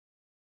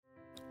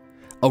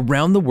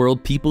Around the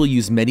world, people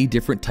use many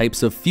different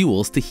types of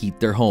fuels to heat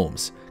their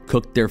homes,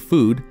 cook their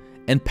food,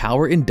 and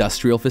power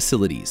industrial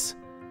facilities.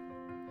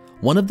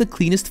 One of the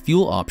cleanest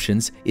fuel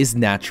options is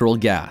natural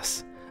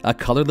gas, a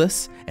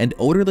colorless and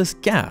odorless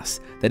gas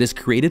that is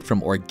created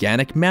from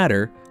organic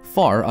matter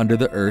far under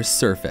the Earth's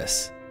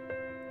surface.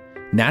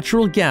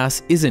 Natural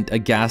gas isn't a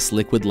gas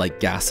liquid like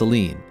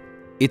gasoline.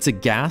 It's a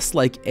gas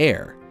like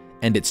air,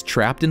 and it's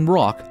trapped in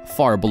rock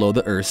far below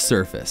the Earth's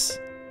surface.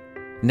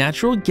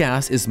 Natural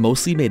gas is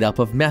mostly made up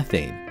of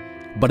methane,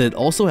 but it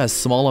also has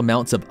small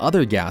amounts of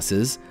other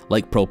gases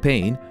like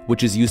propane,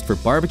 which is used for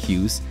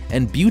barbecues,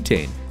 and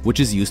butane, which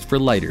is used for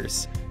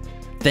lighters.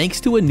 Thanks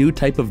to a new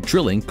type of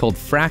drilling called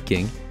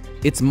fracking,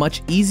 it's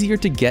much easier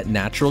to get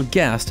natural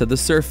gas to the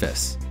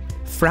surface.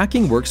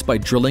 Fracking works by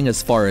drilling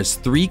as far as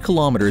 3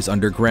 kilometers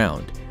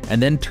underground,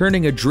 and then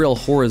turning a drill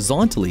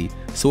horizontally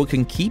so it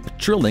can keep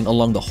drilling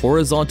along the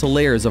horizontal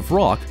layers of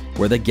rock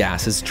where the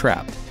gas is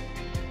trapped.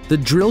 The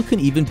drill can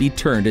even be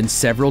turned in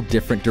several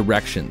different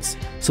directions,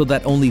 so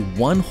that only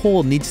one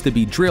hole needs to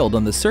be drilled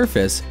on the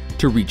surface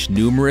to reach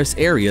numerous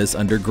areas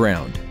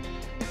underground.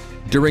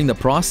 During the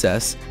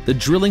process, the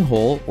drilling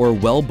hole or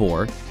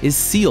wellbore is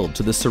sealed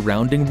to the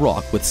surrounding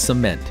rock with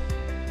cement,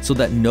 so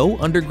that no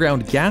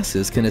underground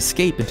gases can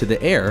escape into the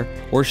air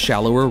or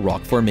shallower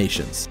rock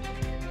formations.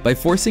 By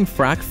forcing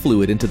frac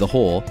fluid into the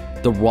hole,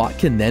 the rock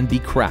can then be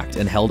cracked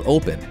and held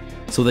open,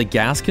 so the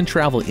gas can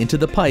travel into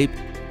the pipe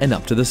and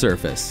up to the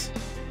surface.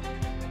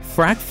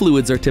 Frac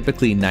fluids are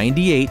typically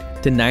 98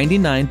 to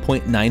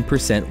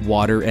 99.9%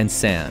 water and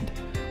sand,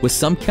 with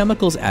some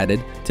chemicals added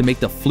to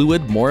make the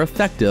fluid more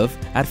effective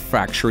at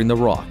fracturing the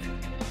rock.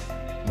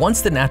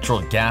 Once the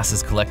natural gas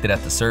is collected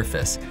at the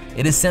surface,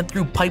 it is sent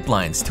through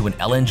pipelines to an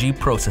LNG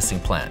processing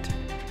plant.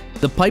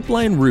 The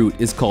pipeline route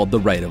is called the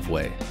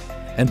right-of-way,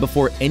 and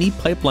before any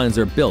pipelines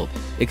are built,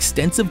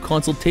 extensive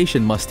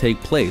consultation must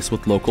take place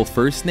with local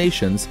First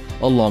Nations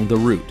along the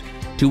route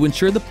to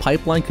ensure the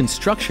pipeline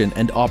construction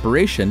and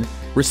operation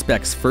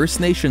respects First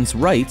Nations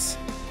rights,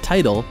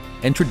 title,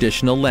 and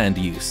traditional land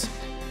use.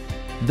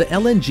 The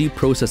LNG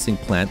processing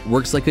plant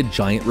works like a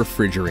giant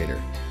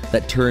refrigerator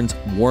that turns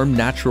warm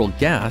natural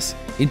gas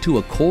into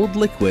a cold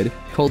liquid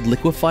called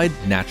liquefied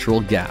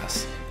natural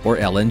gas, or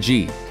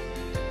LNG.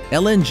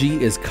 LNG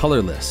is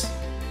colorless,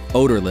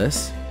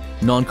 odorless,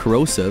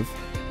 non-corrosive,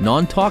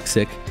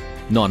 non-toxic,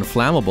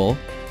 non-flammable,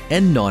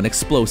 and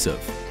non-explosive.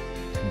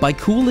 By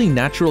cooling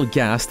natural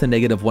gas to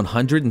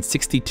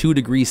 -162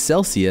 degrees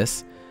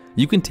Celsius,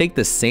 you can take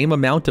the same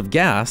amount of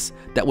gas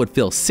that would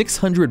fill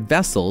 600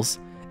 vessels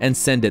and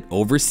send it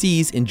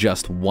overseas in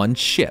just one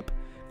ship,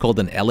 called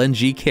an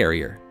LNG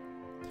carrier.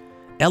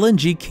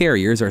 LNG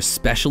carriers are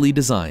specially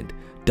designed,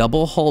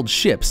 double-hulled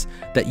ships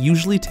that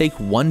usually take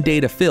 1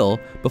 day to fill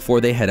before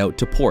they head out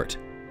to port.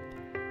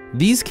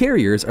 These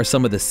carriers are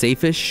some of the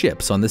safest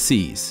ships on the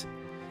seas.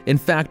 In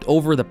fact,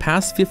 over the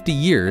past 50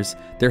 years,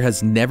 there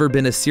has never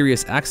been a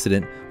serious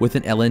accident with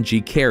an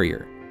LNG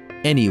carrier,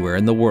 anywhere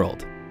in the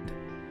world.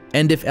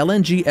 And if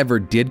LNG ever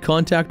did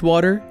contact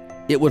water,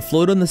 it would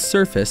float on the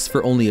surface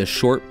for only a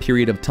short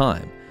period of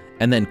time,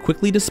 and then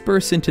quickly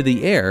disperse into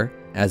the air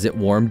as it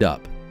warmed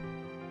up.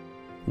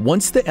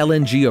 Once the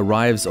LNG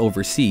arrives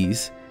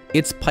overseas,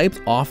 it's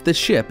piped off the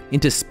ship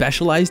into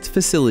specialized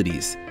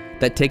facilities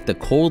that take the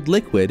cold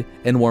liquid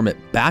and warm it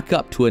back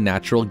up to a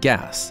natural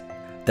gas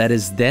that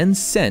is then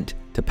sent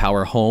to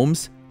power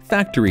homes,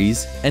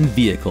 factories, and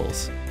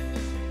vehicles.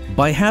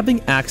 By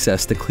having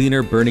access to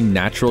cleaner burning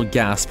natural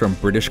gas from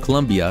British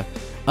Columbia,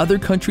 other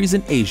countries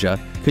in Asia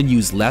can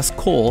use less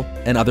coal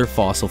and other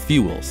fossil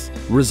fuels,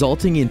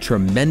 resulting in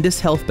tremendous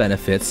health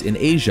benefits in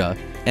Asia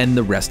and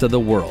the rest of the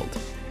world.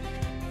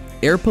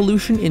 Air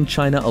pollution in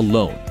China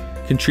alone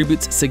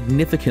contributes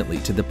significantly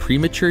to the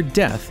premature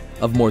death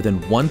of more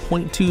than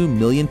 1.2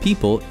 million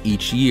people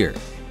each year.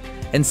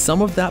 And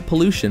some of that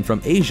pollution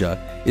from Asia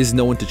is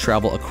known to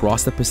travel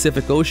across the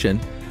Pacific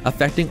Ocean,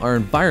 affecting our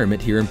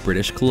environment here in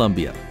British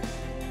Columbia.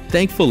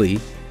 Thankfully,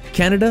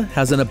 Canada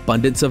has an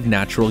abundance of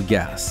natural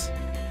gas.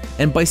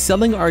 And by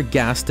selling our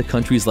gas to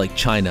countries like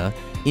China,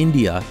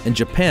 India, and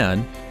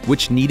Japan,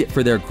 which need it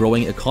for their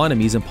growing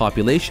economies and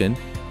population,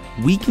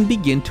 we can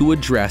begin to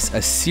address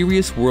a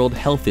serious world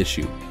health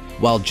issue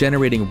while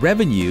generating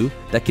revenue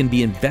that can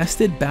be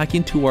invested back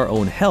into our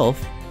own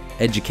health,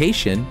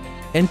 education,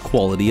 and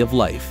quality of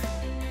life.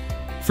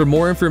 For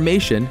more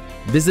information,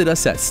 visit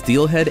us at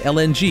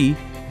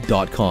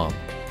steelheadlng.com.